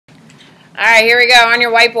All right, here we go. On your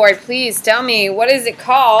whiteboard, please tell me, what is it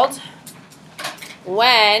called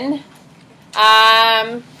when,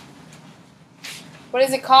 what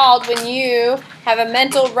is it called when you have a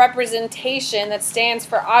mental representation that stands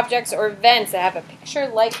for objects or events that have a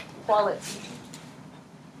picture-like quality?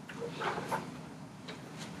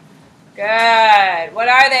 Good. What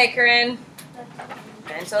are they, Corinne?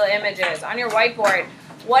 Mental images. On your whiteboard,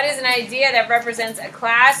 what is an idea that represents a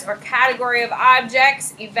class or category of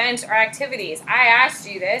objects, events, or activities? I asked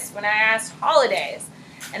you this when I asked holidays.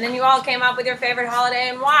 And then you all came up with your favorite holiday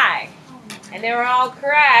and why. And they were all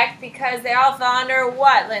correct because they all fell under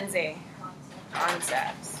what, Lindsay?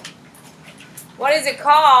 Concepts. What is it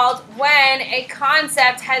called when a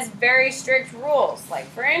concept has very strict rules? Like,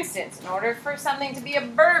 for instance, in order for something to be a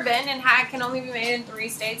bourbon, it can only be made in 3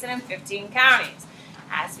 states and in 15 counties. It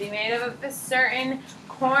has to be made of a certain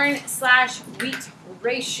corn/wheat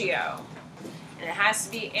ratio. And it has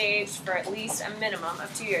to be aged for at least a minimum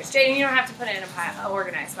of 2 years. Jaden, you don't have to put it in a pile.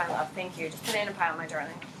 Organized, my love. Thank you. Just put it in a pile, my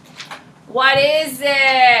darling. What is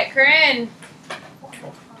it, Corinne?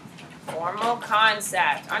 Formal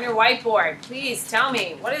concept. On your whiteboard, please tell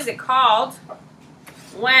me, what is it called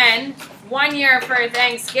when 1 year for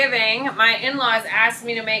Thanksgiving, my in-laws asked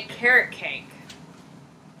me to make carrot cake?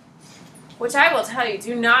 Which I will tell you,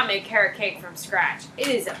 do not make carrot cake from scratch. It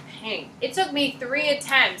is a pain. It took me 3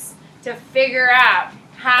 attempts to figure out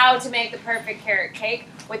how to make the perfect carrot cake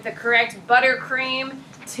with the correct buttercream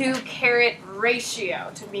to carrot ratio.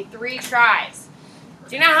 It took me 3 tries.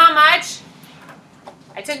 Do you know how much?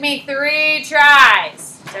 It took me 3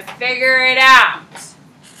 tries to figure it out.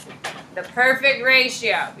 The perfect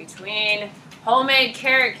ratio between homemade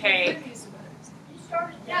carrot cake.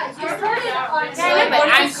 Yeah, But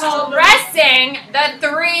I'm stressing the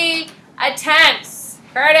 3 attempts.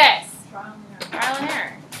 Curtis. Trial and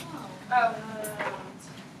error. Oh.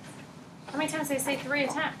 How many times did they say 3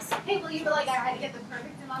 attempts? Hey, well, you were like, I had to get the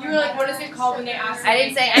perfect amount. You were like, what is it called when they asked? I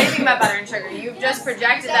didn't say anything about butter and sugar. You've just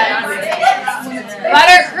projected that on me.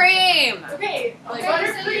 Buttercream. Okay,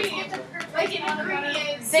 buttercream. Like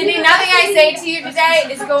ingredients. Sydney, nothing I say to you today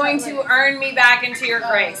is going to earn me back into your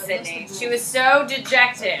grace, Sydney. She was so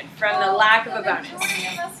dejected from the lack of a bonus. Majority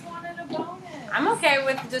of us wanted a bonus. I'm okay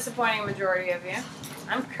with the disappointing majority of you.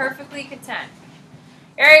 I'm perfectly content.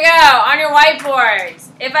 Here we go, on your whiteboards.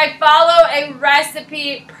 If I follow a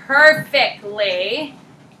recipe perfectly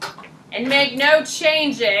and make no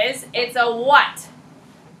changes, it's a what?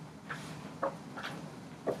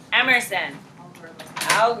 Emerson.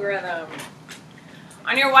 Algorithm.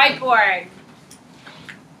 On your whiteboard,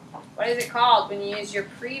 what is it called when you use your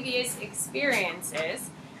previous experiences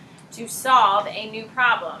to solve a new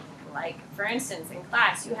problem? Like, for instance, in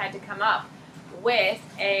class, you had to come up with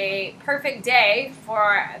a perfect day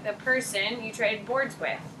for the person you traded boards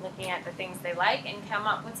with, looking at the things they like and come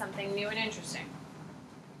up with something new and interesting.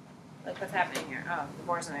 Look what's happening here. Oh, the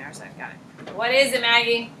board's on the other side. Got it. What is it,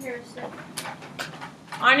 Maggie?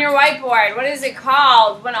 On your whiteboard, what is it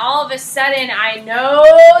called when all of a sudden I know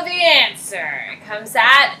the answer? It comes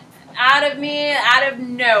out of me, out of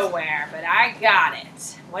nowhere, but I got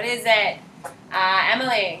it. What is it?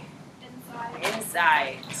 Emily?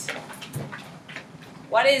 Insight.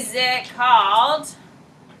 What is it called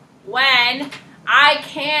when I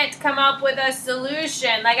can't come up with a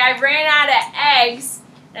solution? Like, I ran out of eggs,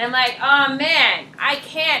 and I'm like, oh man, I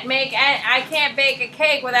can't bake a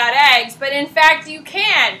cake without eggs, but in fact you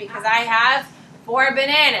can, because I have 4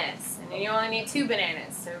 bananas, and you only need 2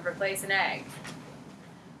 bananas to replace an egg.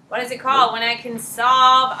 What is it called when I can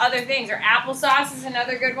solve other things? Or applesauce is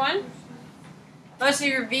another good one. Most of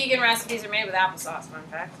your vegan recipes are made with applesauce, fun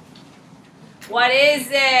fact. What is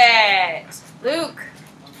it? Luke.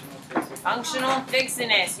 Functional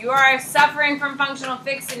fixedness. You are suffering from functional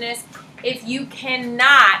fixedness if you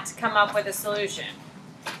cannot come up with a solution.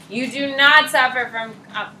 You do not suffer from...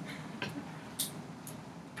 Oh.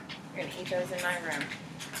 You're going to eat those in my room.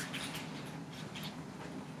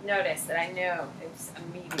 Notice that I know it's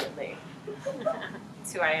immediately.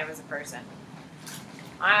 It's who I am as a person.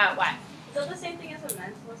 What? Is that the same thing as a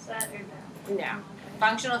mental set or no? No.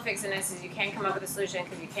 Functional fixedness is you can't come up with a solution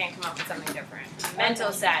because you can't come up with something different.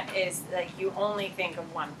 Mental set is like you only think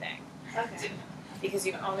of one thing. Okay. Because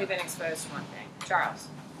you've only been exposed to one thing. Charles.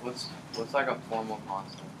 What's like a formal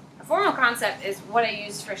concept? A formal concept is what I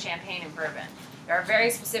use for champagne and bourbon. There are very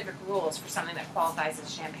specific rules for something that qualifies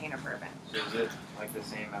as champagne or bourbon. So is it like the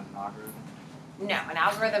same as an algorithm? No, an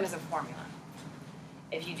algorithm is a formula.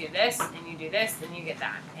 If you do this and you do this, then you get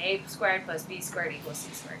that. A squared plus B squared equals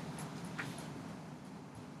C squared.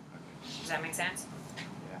 Does that make sense?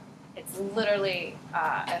 Yeah. It's literally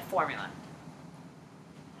a formula.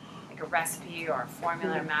 Like a recipe or a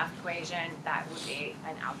formula or math equation, that would be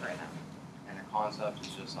an algorithm. And a concept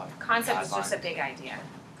is just like Concept is just a guidelines. big idea.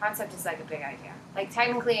 Concept is like a big idea. Like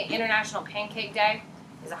technically, International Pancake Day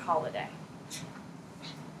is a holiday,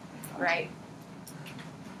 right?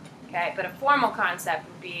 Okay, but a formal concept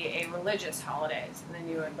would be a religious holidays, and then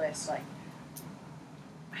you would list like,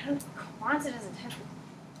 Kwanzaa doesn't technically,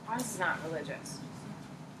 Kwanzaa is not religious.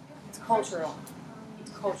 It's cultural.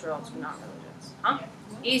 It's cultural, it's not religious. Huh?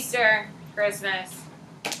 Easter, Christmas.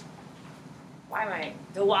 Why am I?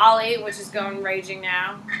 Diwali, which is going raging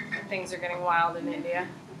now. Things are getting wild in India.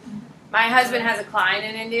 My husband has a client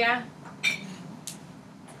in India,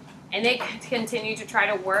 and they continue to try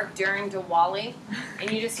to work during Diwali, and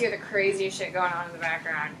you just hear the craziest shit going on in the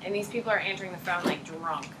background. And these people are answering the phone like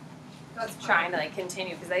drunk, trying to like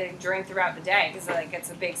continue because they drink throughout the day because like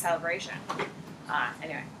it's a big celebration.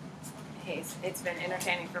 Anyway, it's been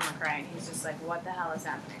entertaining for McCray, and he's just like, what the hell is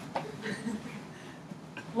happening?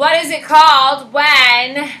 What is it called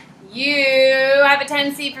when you have a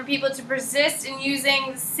tendency for people to persist in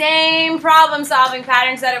using the same problem-solving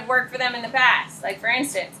patterns that have worked for them in the past? Like, for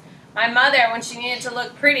instance, my mother, when she needed to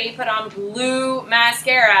look pretty, put on blue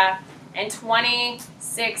mascara in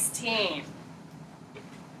 2016.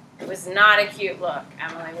 It was not a cute look.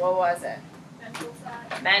 Emily, what was it? Mental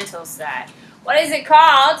side. Mental stat. What is it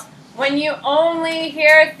called when you only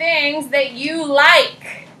hear things that you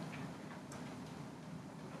like?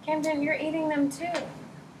 Camden, you're eating them too. You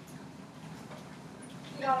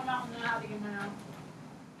got them out and out of your mouth.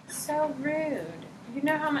 So rude. You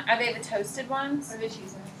know how much? Are they the toasted ones? Or the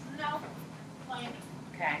cheeses. No. Plain.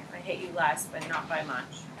 Okay, I hate you less, but not by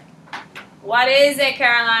much. What is it,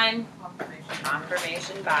 Caroline?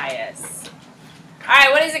 Confirmation bias.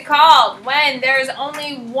 Alright, what is it called when there's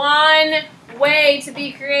only one way to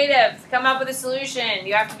be creative? To come up with a solution.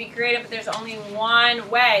 You have to be creative, but there's only one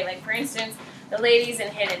way. Like, for instance, the ladies in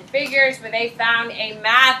Hidden Figures, where they found a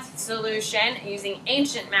math solution using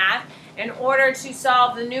ancient math in order to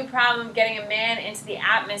solve the new problem of getting a man into the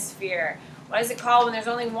atmosphere. What is it called when there's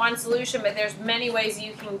only one solution, but there's many ways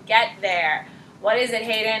you can get there? What is it,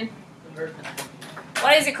 Hayden?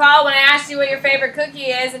 What is it called when I asked you what your favorite cookie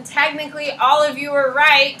is, and technically all of you were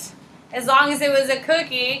right, as long as it was a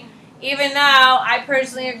cookie, even though I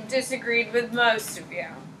personally have disagreed with most of you.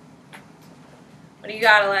 What do you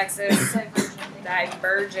got, Alexis?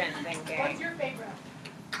 Divergent thinking. What's your favorite?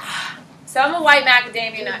 So I'm a white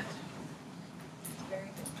macadamia nut.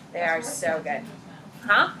 They are so good.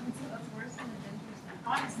 Huh?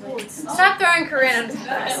 Honestly. Stop throwing Corinne under the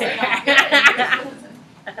bus here.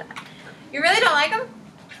 You really don't like them?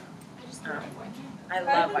 I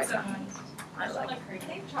love white chocolate. I like it. I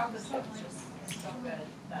think chocolate chip is just so good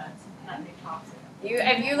that nothing tops it.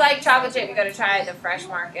 If you like chocolate chip, you got to try the Fresh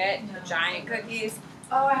Market, the giant cookies.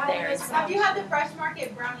 Oh, I There had is those. Have you had the Fresh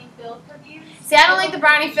Market brownie filled cookies? See, I don't like the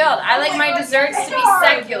brownie filled. I like my desserts to be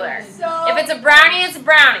secular. So If it's a brownie, it's a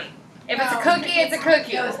brownie. If it's a cookie, it's a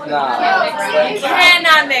cookie. You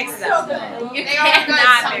cannot mix them. You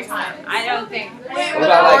cannot mix them. I don't think. Wait, What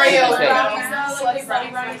about like Oreo cheesecake?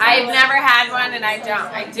 brownies? I've never had one, and I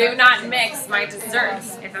don't. I do not mix my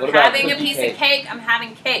desserts. If I'm What about having a cookie piece cake? of cake, I'm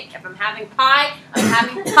having cake. If I'm having pie, I'm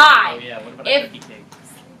having pie. Yeah, what about If- a cookie cake?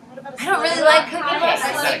 I don't really like cookie What cake. about Is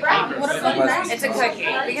that a brownies? cake or What something? about brownies? It's a cookie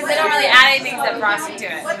because they don't really add anything except frosting to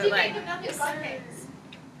it. What So do you like, think of nothing but cakes?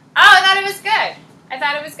 oh, I thought it was good. I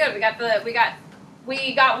thought it was good.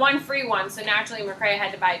 We got one free one, so naturally McCray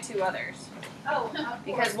had to buy 2 others. Oh,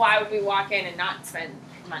 Because why would we walk in and not spend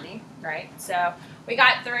money, right? So we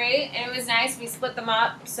got 3, and it was nice. We split them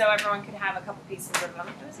up so everyone could have a couple pieces of them.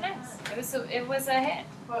 It was nice. It was a hit.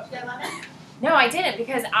 What, yeah, lemon? No, I didn't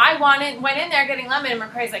because I went in there getting lemon, and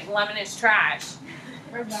McCray's like, lemon is trash.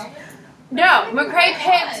 Red velvet? No, McCray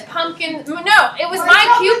picked pumpkin. No, it was my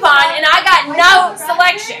coupon, and I got no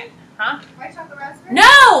selection. White chocolate raspberry?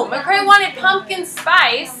 No, McCray wanted pumpkin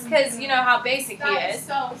spice because you know how basic he That is.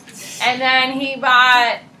 so And then he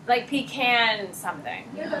bought like pecan something.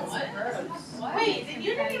 Wait, then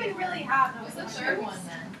you didn't even really have those. The third one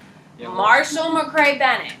then. Yeah, Marshall McCray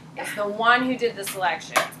Bennett is the one who did the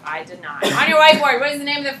selections. I did not. On your whiteboard, what is the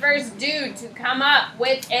name of the first dude to come up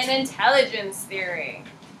with an intelligence theory?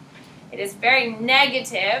 It is very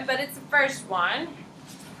negative, but it's the first one.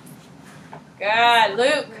 Good.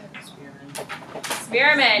 Luke.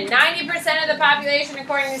 Spearman. 90% of the population,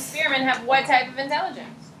 according to Spearman, have what type of intelligence?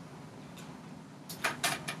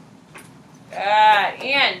 Good.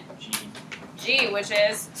 Ian. G. G, which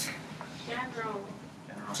is General.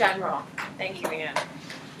 general. Thank you, Ian.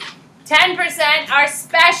 10% are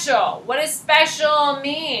special. What does special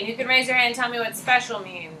mean? Who can raise your hand and tell me what special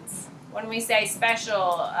means? When we say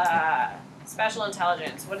special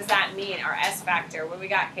intelligence, what does that mean? Our S factor. What do we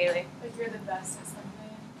got, Kaylee? Like you're the best at something.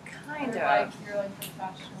 Kind Or of. like you're like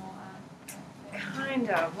professional at something. Kind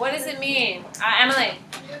of. What does it mean? Emily?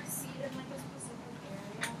 You exceed in like a specific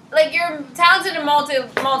area. Like you're talented in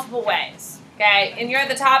multiple ways. Okay, and you're at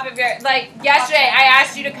the top of your, like yesterday I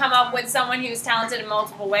asked you to come up with someone who's talented in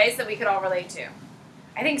multiple ways that we could all relate to.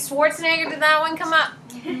 I think Schwarzenegger did that one come up.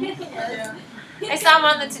 Yeah. I saw him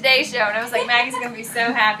on the Today Show and I was like, Maggie's gonna be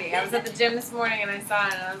so happy. I was at the gym this morning and I saw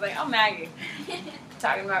it and I was like, oh Maggie.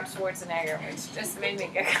 Talking about Schwarzenegger, which just made me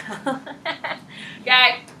giggle.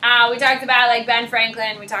 Okay, we talked about like Ben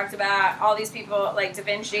Franklin, we talked about all these people like Da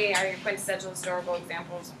Vinci are your quintessential historical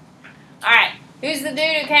examples. Alright. Who's the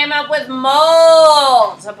dude who came up with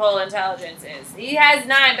multiple intelligences? He has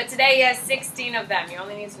 9, but today he has 16 of them. You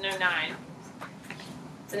only need to know 9.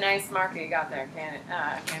 It's a nice marker you got there, Cameron.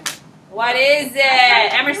 What is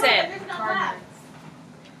it? Emerson.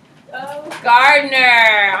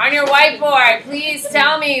 Gardner. On your whiteboard, please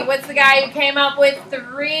tell me what's the guy who came up with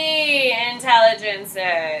 3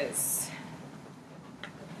 intelligences?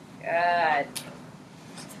 Good.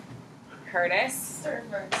 Curtis?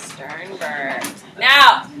 Sternberg.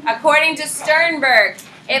 Now, according to Sternberg,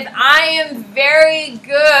 if I am very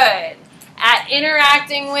good at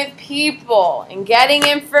interacting with people and getting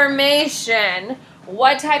information,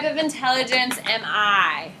 what type of intelligence am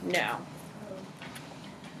I? No.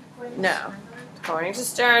 No. According to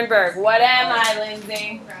Sternberg, what am I,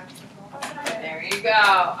 Lindsay? There you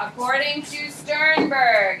go. According to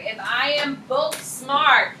Sternberg, if I am book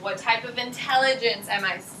smart, what type of intelligence am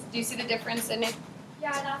I? Do you see the difference in it?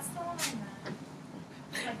 Yeah, that's the one I meant.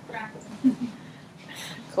 Like practicing.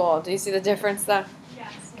 Cool. Do you see the difference though?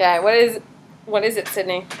 Yes. Okay, what is it,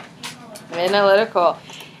 Sydney? Analytical.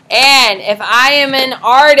 And if I am an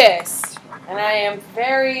artist and I am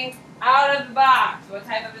very out of the box, what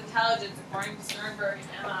type of intelligence, according to Sternberg,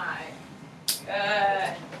 am I?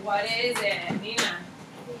 Good. What is it? Nina?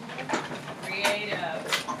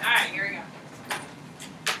 Creative. Alright, here we go.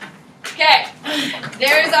 Okay,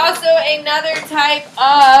 there is also another type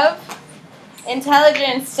of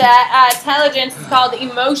intelligence. Intelligence is called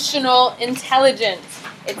emotional intelligence.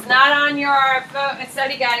 It's not on your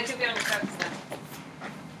study guide. It could be on your focus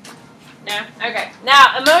now. No? Okay.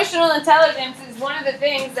 Now, emotional intelligence is one of the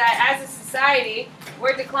things that, as a society,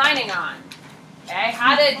 we're declining on. Okay,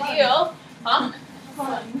 how to deal? Huh?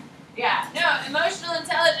 Fun. Yeah. No, emotional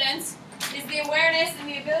intelligence is the awareness and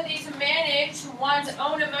the ability to manage one's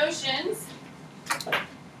own emotions,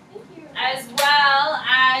 as well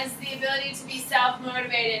as the ability to be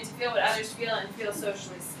self-motivated and to feel what others feel and feel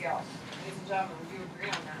socially skilled. Ladies and gentlemen, would you agree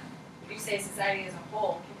on that? Would you say society as a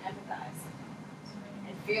whole can empathize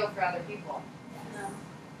and feel for other people? No.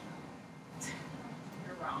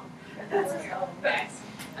 You're wrong. That's true. Okay.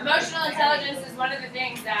 Emotional intelligence is one of the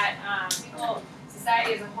things that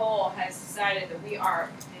society as a whole has decided that we are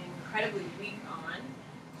incredibly weak on.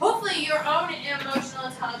 Hopefully your own emotional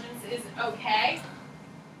intelligence is okay.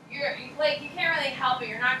 You can't really help it.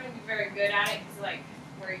 You're not going to be very good at it because like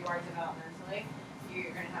where you are developmentally,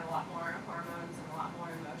 you're going to have a lot more hormones and a lot more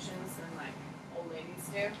emotions than like old ladies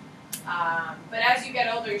do. But as you get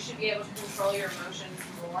older, you should be able to control your emotions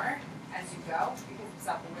more as you go because of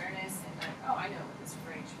self-awareness and like, oh, I know what this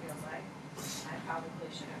rage feels like. I probably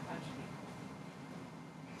shouldn't punch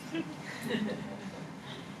people.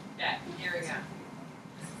 Yeah, here we go.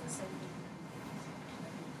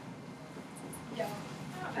 Yeah.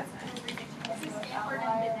 Oh, that's nice.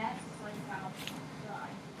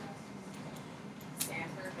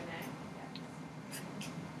 Stanford, Binet.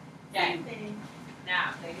 Okay.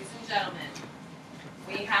 Now, ladies and gentlemen,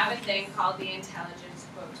 we have a thing called the intelligence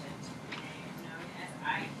quotient, known as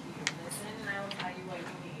IQ. Listen, and I will tell you what you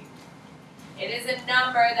need. It is a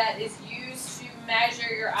number that is used to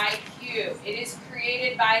measure your IQ. It is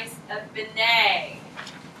created by Binet.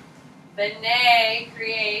 Binet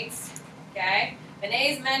creates, okay?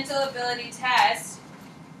 Binet's mental ability test.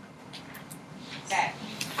 Okay.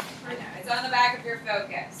 I know. It's on the back of your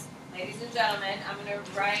focus. Ladies and gentlemen, I'm going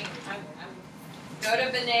to write, go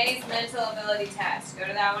to Binet's mental ability test. Go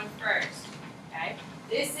to that one first. Okay?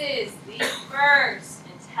 This is the first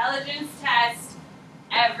intelligence test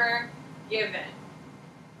ever given.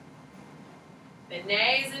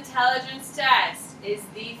 Binet's intelligence test is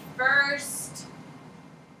the first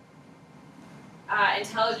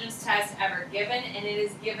intelligence test ever given, and it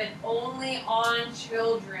is given only on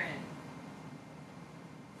children.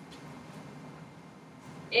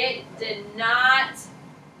 It did not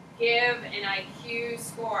give an IQ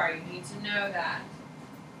score. You need to know that.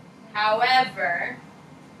 However,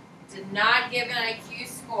 it did not give an IQ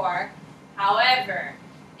score, However,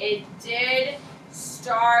 it did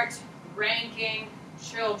start ranking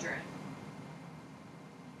children.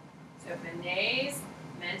 So Binet's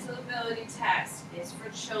mental ability test is for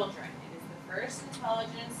children. It is the first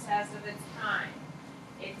intelligence test of its kind.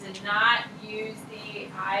 It did not use the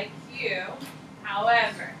IQ.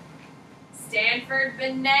 However, Stanford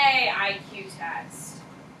Binet IQ test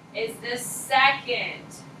is the second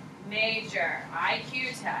major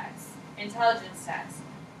IQ test, intelligence test,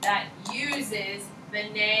 that uses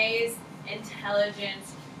Binet's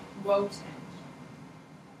intelligence quotient.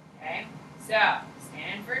 Okay, so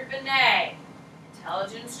Stanford Binet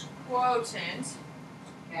intelligence quotient,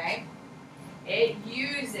 okay, it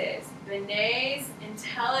uses Binet's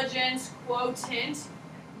intelligence quotient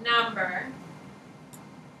number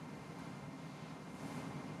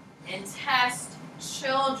and test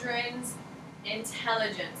children's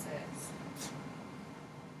intelligences.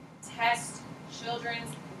 Test children's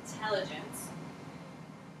intelligence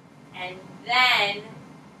and then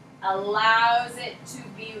allows it to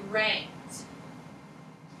be ranked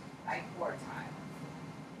by quartile.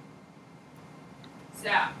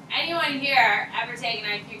 So, anyone here ever take an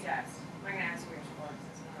IQ test? I'm not going to ask you your score because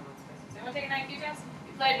it's none of one's business. Anyone take an IQ test?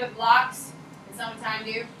 You played with blocks and someone timed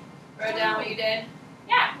you? Wrote down what you did?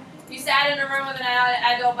 Yeah. You sat in a room with an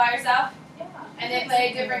adult by yourself? Yeah. And they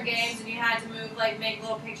played different games and you had to move, like make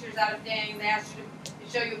little pictures out of things. They asked you to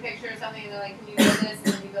show you a picture of something and they're like, can you build this? And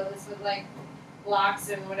then you build this with like blocks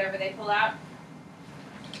and whatever they pull out.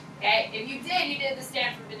 Okay, if you did the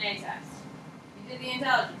Stanford Binet test. You did the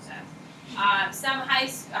intelligence test. Some high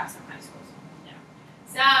schools, no.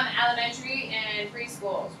 Some elementary and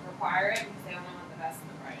preschools require it because they only want the best and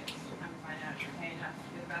the brightest. Come to find out you're paying enough to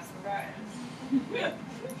be the best and the brightest.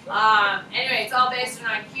 Anyway, it's all based on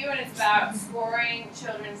IQ and it's about scoring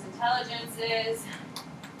children's intelligences.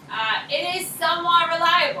 It is somewhat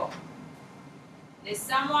reliable. It is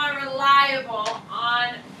somewhat reliable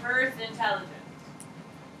on birth intelligence.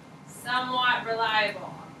 Somewhat reliable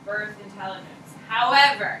on birth intelligence.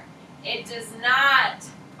 However, it does not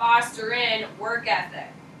foster in work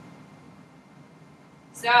ethic.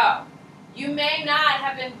 So, you may not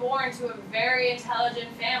have been born to a very intelligent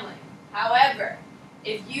family. However,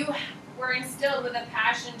 if you were instilled with a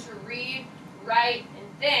passion to read, write,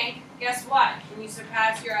 and think, guess what? Can you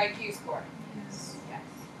surpass your IQ score? Yes.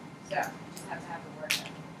 So, you just have to have the work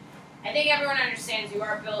ethic. I think everyone understands you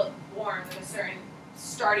are born with a certain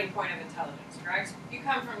starting point of intelligence, correct? You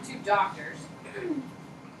come from two doctors.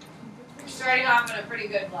 You're starting off at a pretty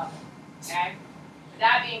good level, okay?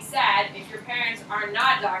 That being said, if your parents are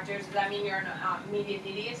not doctors, does that mean you're an immediate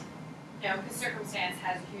idiot? No, because circumstance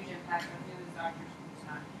has a huge impact on who is doctors and who's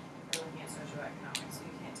not. If we're looking at socioeconomics, so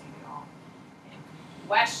you can't take it all. Okay.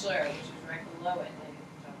 Wechsler, which is right below it, ladies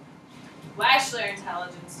and gentlemen. Wechsler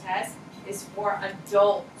intelligence test is for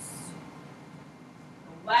adults.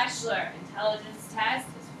 The Wechsler intelligence test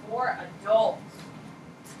is for adults.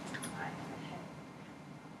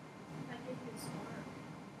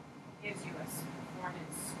 Gives you a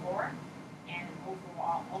performance score and an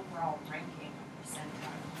overall ranking of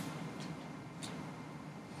percentile.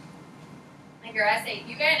 Like your SAT,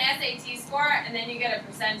 you get an SAT score and then you get a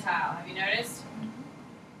percentile. Have you noticed?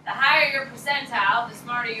 The higher your percentile, the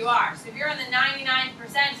smarter you are. So if you're in the 99th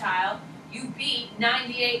percentile, you beat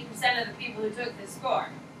 98% of the people who took this score.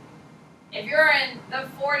 If you're in the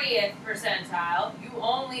 40th percentile, you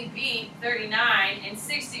only beat 39 and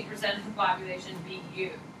 60% of the population beat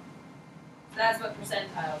you. So that's what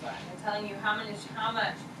percentiles are. They're telling you how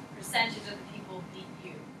much percentage of the people beat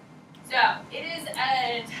you. So it is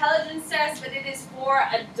an intelligence test, but it is for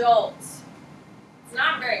adults. It's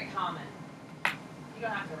not very common. You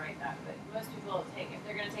don't have to write that, but most people take it. If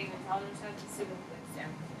they're going to take an intelligence test, it's typically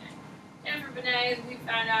Stanford Binet. Stanford Binet, as we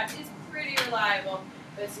found out, is pretty reliable,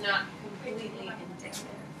 but it's not completely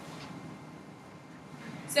indicative.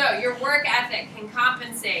 So your work ethic can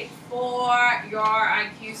compensate for your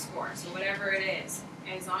IQ score, so whatever it is.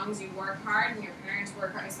 As long as you work hard and your parents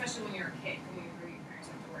work hard, especially when you're a kid, when your parents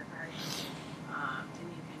have to work hard, and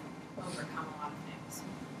you can overcome a lot of things.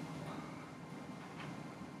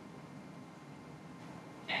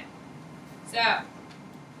 Okay, so,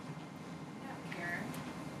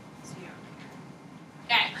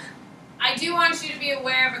 okay, I do want you to be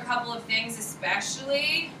aware of a couple of things,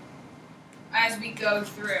 especially as we go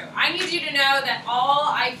through. I need you to know that all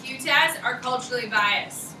IQ tests are culturally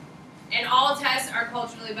biased. And all tests are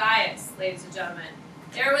culturally biased, ladies and gentlemen.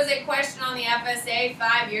 There was a question on the FSA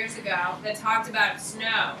 5 years ago that talked about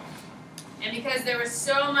snow. And because there was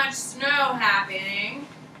so much snow happening,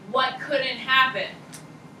 what couldn't happen?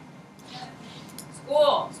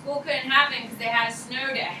 School. School couldn't happen because they had a snow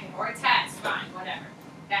day or a test. Fine, whatever.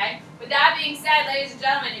 Okay? With that being said, ladies and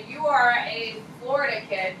gentlemen, if you are a Florida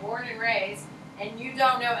kid, born and raised, and you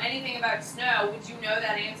don't know anything about snow, would you know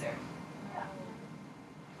that answer?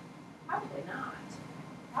 Probably not.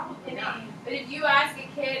 Probably not. But if you ask a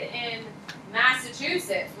kid in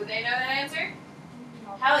Massachusetts, would they know that answer?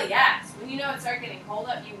 Hell yes. When you know it starts getting cold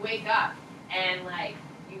up, you wake up and like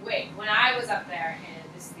you wait. When I was up there,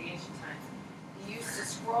 and this is the ancient times, you used to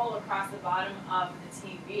scroll across the bottom of the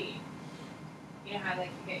TV. You know how like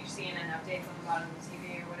you get your CNN updates on the bottom of the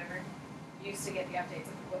TV or whatever? You used to get the updates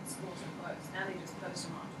of what schools are closed. Now they just post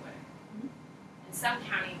them on Twitter. In some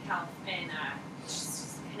county in California,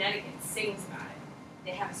 Connecticut sings about it.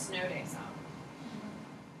 They have a snow day song.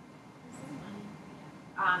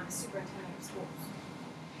 The superintendent of schools.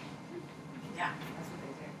 Yeah, that's what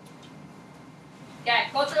they do. Yeah,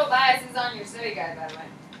 cultural bias is on your study guide, by the way,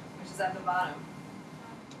 which is at the bottom.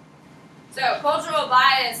 So, cultural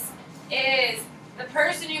bias is the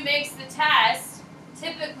person who makes the test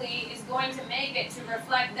typically is going to make it to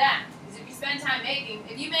reflect them. Because if you spend time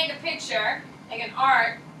if you make a picture, like an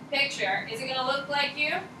art picture, is it going to look like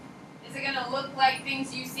you? Is it going to look like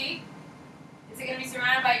things you see? Is it going to be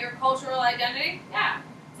surrounded by your cultural identity? Yeah.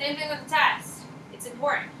 Same thing with the test. It's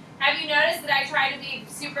important. Have you noticed that I try to be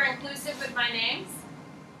super inclusive with my names?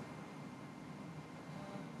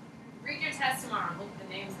 Read your test tomorrow and look at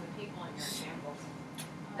the names of the people in your examples.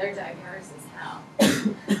 They're diverse as hell.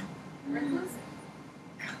 They're inclusive.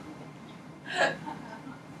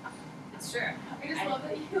 It's true. I just love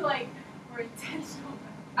that you like were intentional.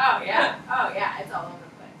 Oh yeah, it's all over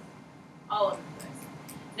the place. All over the place.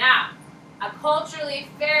 Now, a culturally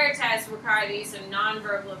fair test requires the use of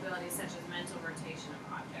nonverbal abilities such as mental rotation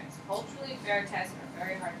of objects. Culturally fair tests are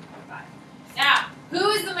very hard to come by. Now, who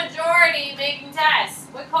is the majority making tests?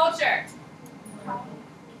 What culture?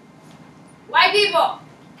 White people.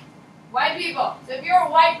 White people. So if you're a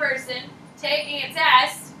white person taking a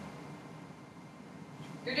test,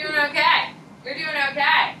 you're doing okay. You're doing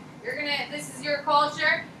okay. This is your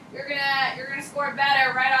culture. You're gonna score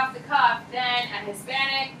better right off the cuff than a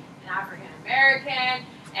Hispanic, an African American,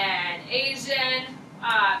 and Asian,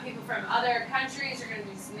 people from other countries are going to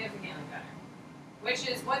do significantly better. Which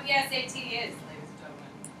is what the SAT is, ladies and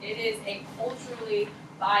gentlemen. It is a culturally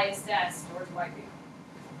biased test towards white people.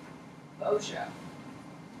 Faux show.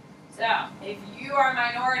 So, if you are a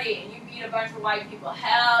minority and you beat a bunch of white people,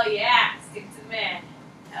 hell yeah, stick to the man.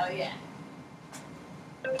 Hell yeah.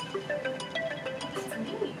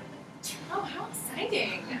 Oh, how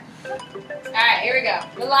exciting. Alright, here we go.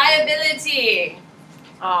 Reliability.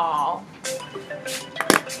 Oh.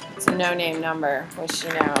 It's a no-name number, which,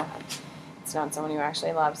 you know, it's not someone who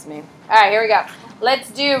actually loves me. Alright, here we go. Let's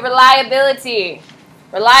do reliability.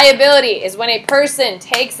 Reliability is when a person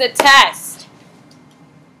takes a test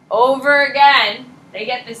over again, they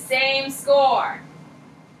get the same score.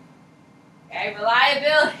 Okay,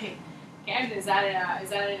 reliability. Camden, is that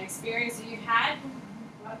an experience that you've had?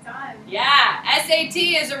 Time. Yeah, SAT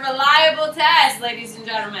is a reliable test, ladies and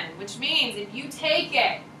gentlemen, which means if you take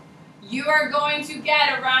it, you are going to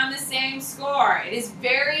get around the same score. It is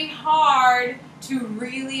very hard to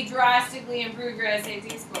really drastically improve your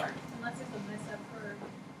SAT score. Unless it's a mess up for.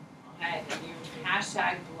 Okay, then you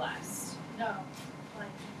hashtag blessed. No, like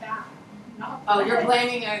bad. Not Oh, you're bad.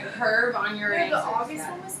 blaming a curve on your Yeah, answers. the August Got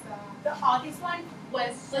it. one was bad. The August one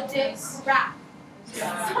was legit crap.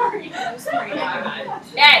 Sorry. I'm sorry.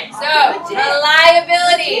 Okay, so Legit.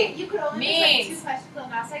 reliability. Legit, you could only means- make like 2 questions in the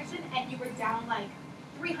last section, and you were down like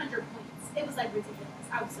 300 points. It was like ridiculous.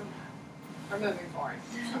 I was so mad. We're moving forward.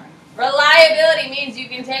 Reliability means you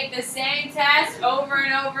can take the same test over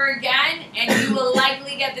and over again, and you will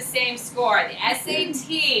likely get the same score. The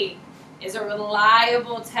SAT is a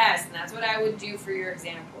reliable test, and that's what I would do for your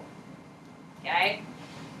example. Okay?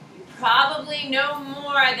 You probably know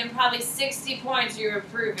more than probably 60 points you're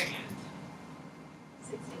improving in.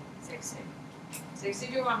 60. 60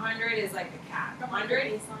 to 100 is like the cap.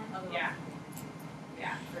 100? Yeah.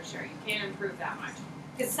 Yeah, for sure. You can't improve that much.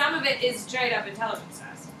 Because some of it is straight up intelligence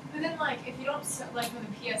test. But then, like, if you don't, like, with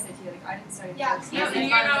the PSAT, like, I didn't study Yeah, PSAT.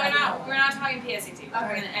 No, we're not talking PSAT. We're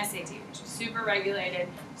talking the SAT, which is super regulated,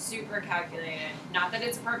 super calculated. Not that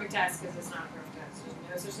it's a perfect test, because it's not a perfect test.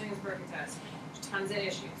 There's no such thing as a perfect test. There's tons of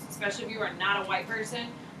issues, especially if you are not a white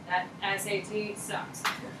person. That SAT sucks.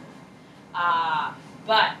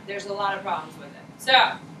 But there's a lot of problems with it. So,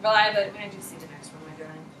 reliability. Can I just see the next one, my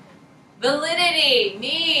darling? Validity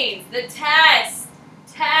means the test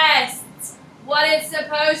tests what it's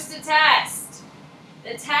supposed to test.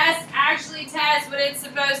 The test actually tests what it's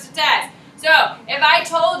supposed to test. So, if I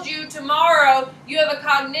told you tomorrow you have a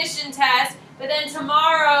cognition test, but then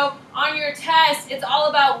tomorrow on your test it's all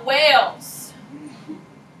about whales,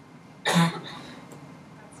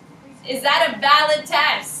 is that a valid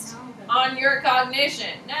test on your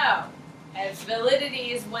cognition? No. And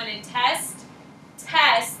validity is when a test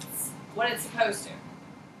tests what it's supposed to.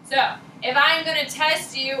 So, if I'm going to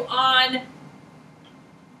test you on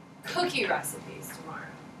cookie recipes tomorrow,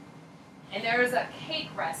 and there is a cake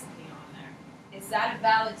recipe on there, is that a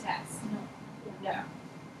valid test? No.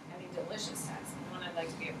 I mean, delicious test, the one I'd like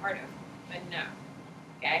to be a part of, but no.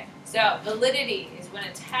 Okay? So, validity is when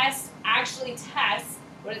a test actually tests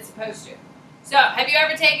what it's supposed to. So, have you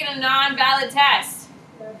ever taken a non-valid test?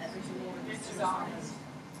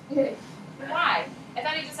 Why? I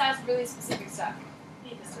thought he just asked really specific stuff.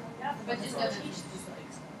 But just doesn't.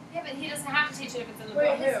 Yeah, but he doesn't have to teach it if it's in the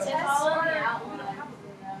book. It's all in the outline.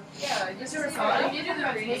 Yeah, just a response. If you do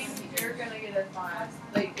the reading, you're gonna get a fine.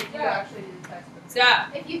 Like if you actually do the textbook. So,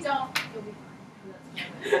 If you don't, you'll be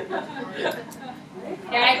fine.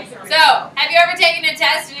 okay. So, have you ever taken a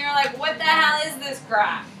test and you're like, what the hell is this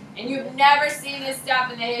crap? And you've never seen this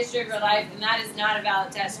stuff in the history of your life, then that is not a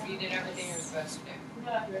valid test if you did everything you were supposed to do.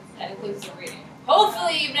 That includes the reading.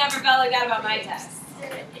 Hopefully you've never felt like that about my test.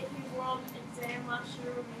 If you world exam last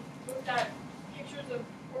year when we looked at pictures of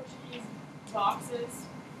Portuguese boxes.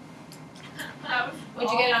 That was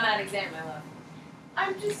What'd you get on that exam, my love?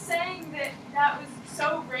 I'm just saying that was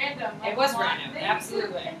so random. It was Like, random, things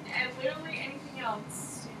absolutely. And literally anything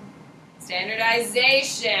else.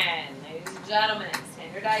 Standardization, ladies and gentlemen,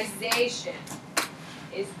 standardization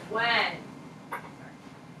is when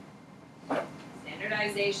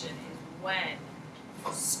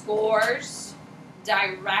scores,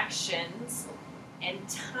 directions,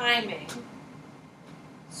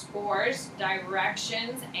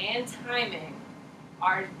 and timing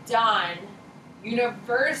are done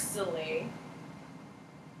universally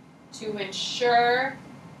to ensure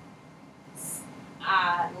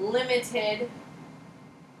limited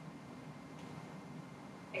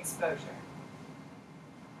exposure.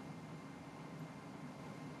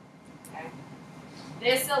 Okay?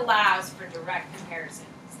 This allows for direct comparison.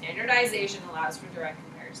 Standardization allows for direct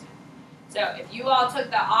comparison. So if you all took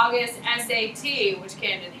the August SAT, which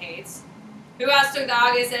Camden hates, who else took the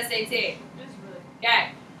August SAT?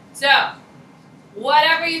 Okay, so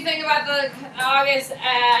whatever you think about the August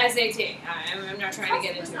SAT, I'm not trying to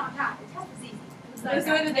get It was into it. not that. The test was easy. It was Let's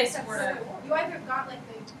go into this order. You either got like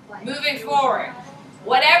the Moving forward,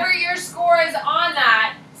 whatever your score is on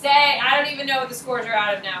that, say, I don't even know what the scores are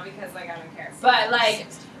out of now because like I don't care. But like,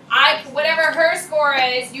 whatever her score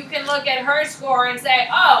is, you can look at her score and say,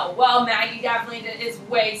 oh, well, Maggie definitely is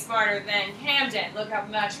way smarter than Camden. Look how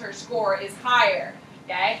much her score is higher,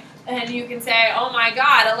 okay? And you can say, oh my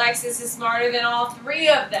God, Alexis is smarter than all three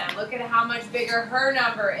of them. Look at how much bigger her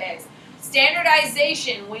number is.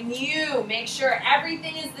 Standardization, when you make sure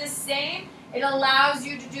everything is the same, it allows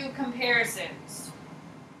you to do comparisons.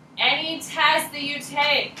 Any test that you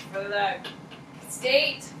take for the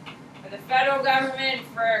state, for the federal government,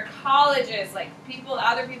 for colleges, like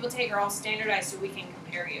other people take are all standardized so we can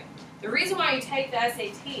compare you. The reason why you take the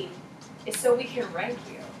SAT is so we can rank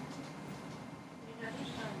you.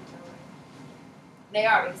 They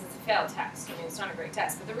are, because it's a failed test. I mean, it's not a great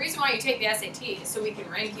test. But the reason why you take the SAT is so we can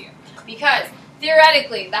rank you. Because,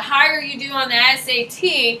 theoretically, the higher you do on the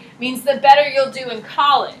SAT means the better you'll do in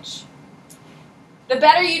college. The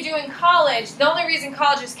better you do in college, the only reason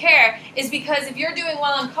colleges care is because if you're doing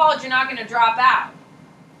well in college, you're not going to drop out.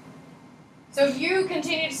 So if you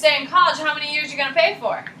continue to stay in college, how many years are you going to pay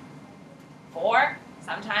for? 4,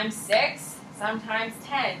 sometimes 6, sometimes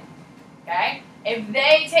 10. Okay? If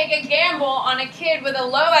they take a gamble on a kid with a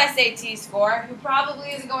low SAT score who probably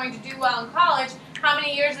isn't going to do well in college, how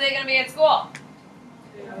many years are they going to be at school?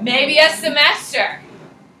 Maybe a semester.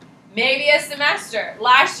 Maybe a semester.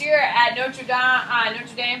 Last year at Notre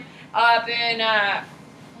Dame up in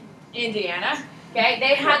Indiana, okay,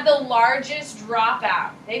 they had the largest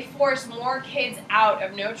dropout. They forced more kids out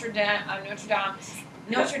of Notre Dame,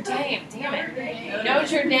 damn it.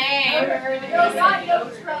 Notre Dame. No, not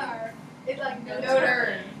Notre. It's like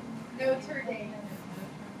Notre Dame.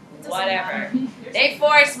 Whatever. They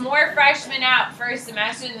forced more freshmen out first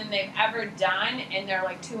semester than they've ever done in their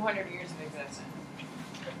like 200 years of existence.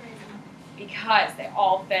 Because they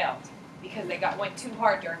all failed. Because they went too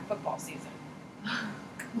hard during football season.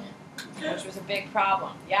 Which was a big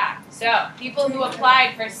problem. Yeah. So, people who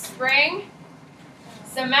applied for spring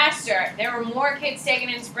semester, there were more kids taken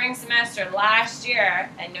in spring semester last year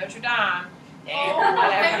at Notre Dame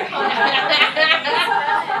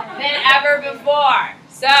than ever before.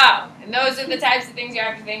 So, and And those are the types of things you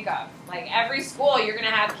have to think of. Like every school, you're going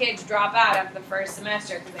to have kids drop out after the first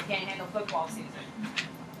semester because they can't handle football season.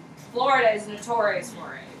 Florida is notorious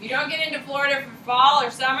for it. If you don't get into Florida for fall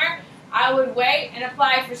or summer, I would wait and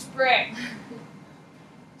apply for spring.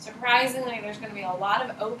 Surprisingly, there's going to be a lot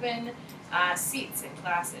of open seats in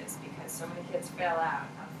classes because so many kids fail out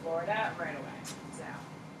of Florida right away. So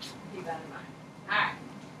keep that in mind. All right.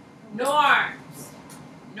 Norms.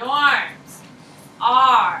 Norms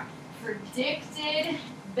are predicted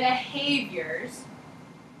behaviors.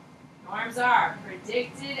 Norms are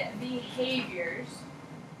predicted behaviors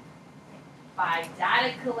by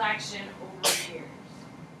data collection over years.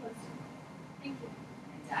 Thank you.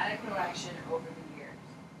 Data collection over the years.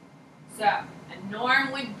 So, a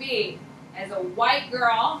norm would be as a white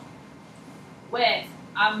girl with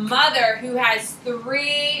a mother who has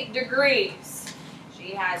 3 degrees.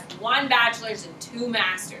 She has 1 bachelor's and 2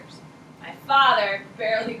 masters. My father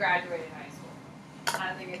barely graduated high school.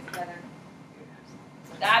 How did they get together? Who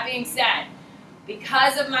knows? So that being said,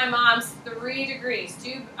 because of my mom's 3 degrees,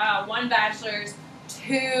 1 bachelor's,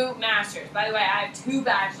 2 masters. By the way, I have 2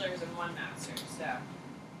 bachelors and 1 master's, so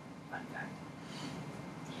fun fact.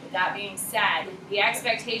 With that being said, the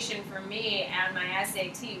expectation for me and my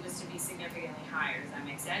SAT was to be significantly higher. Does that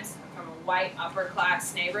make sense? From a white upper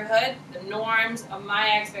class neighborhood, the norms of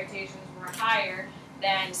my expectations were higher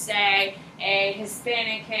than, say, a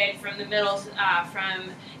Hispanic kid from the from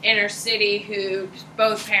inner city who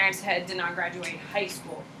both parents did not graduate high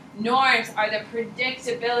school. Norms are the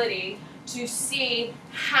predictability to see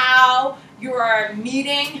how you are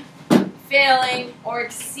meeting, failing, or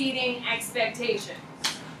exceeding expectations.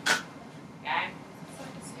 Okay?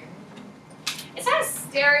 It's not a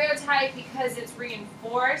stereotype because it's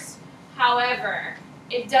reinforced. However,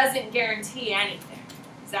 it doesn't guarantee anything.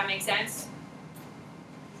 Does that make sense?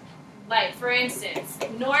 Like, for instance,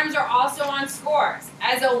 norms are also on scores.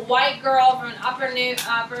 As a white girl from an upper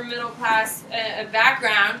middle class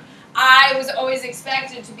background, I was always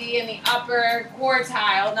expected to be in the upper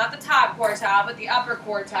quartile, not the top quartile, but the upper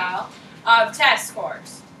quartile of test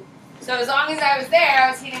scores. So as long as I was there,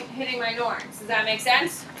 I was hitting my norms. Does that make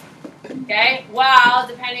sense? Okay? Well,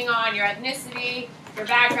 depending on your ethnicity, your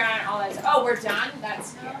background, all that. Oh, we're done?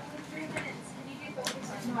 That's No, 3 minutes. Can you do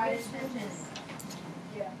focus and divided attention?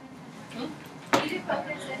 Can you do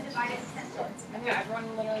focus and divided attention? Okay, everyone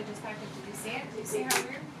literally just typed it. Did you see it? Did you see how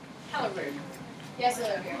rude? Hella rude. Yes,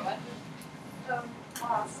 Olivia, what? Can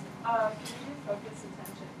you do focus,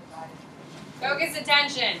 attention, divided attention? Focus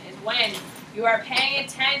attention is when you are paying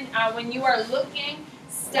attention, when you are looking,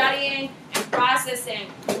 studying, and processing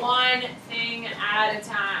one thing at a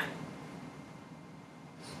time.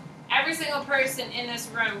 Every single person in this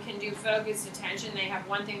room can do focused attention. They have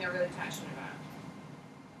one thing they're really passionate about.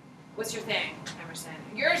 What's your thing, Emerson?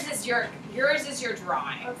 Yours is your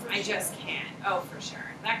drawing. Oh, for I sure. just can't. Oh, for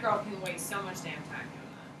sure. That girl can waste so much damn time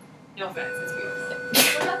doing that. No offense, it's beautiful.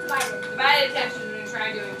 What about divided? Divided attention is when you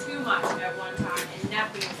try doing too much at one time and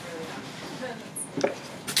nothing is really done.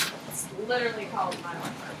 It's literally called my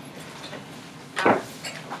life.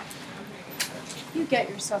 You get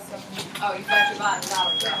yourself something. Oh, you got your bottom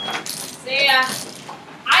dollar, girl. See ya.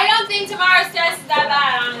 I don't think tomorrow's test is that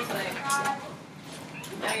bad, honestly.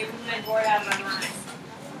 Now you're bored out of my mind.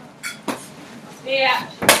 See ya.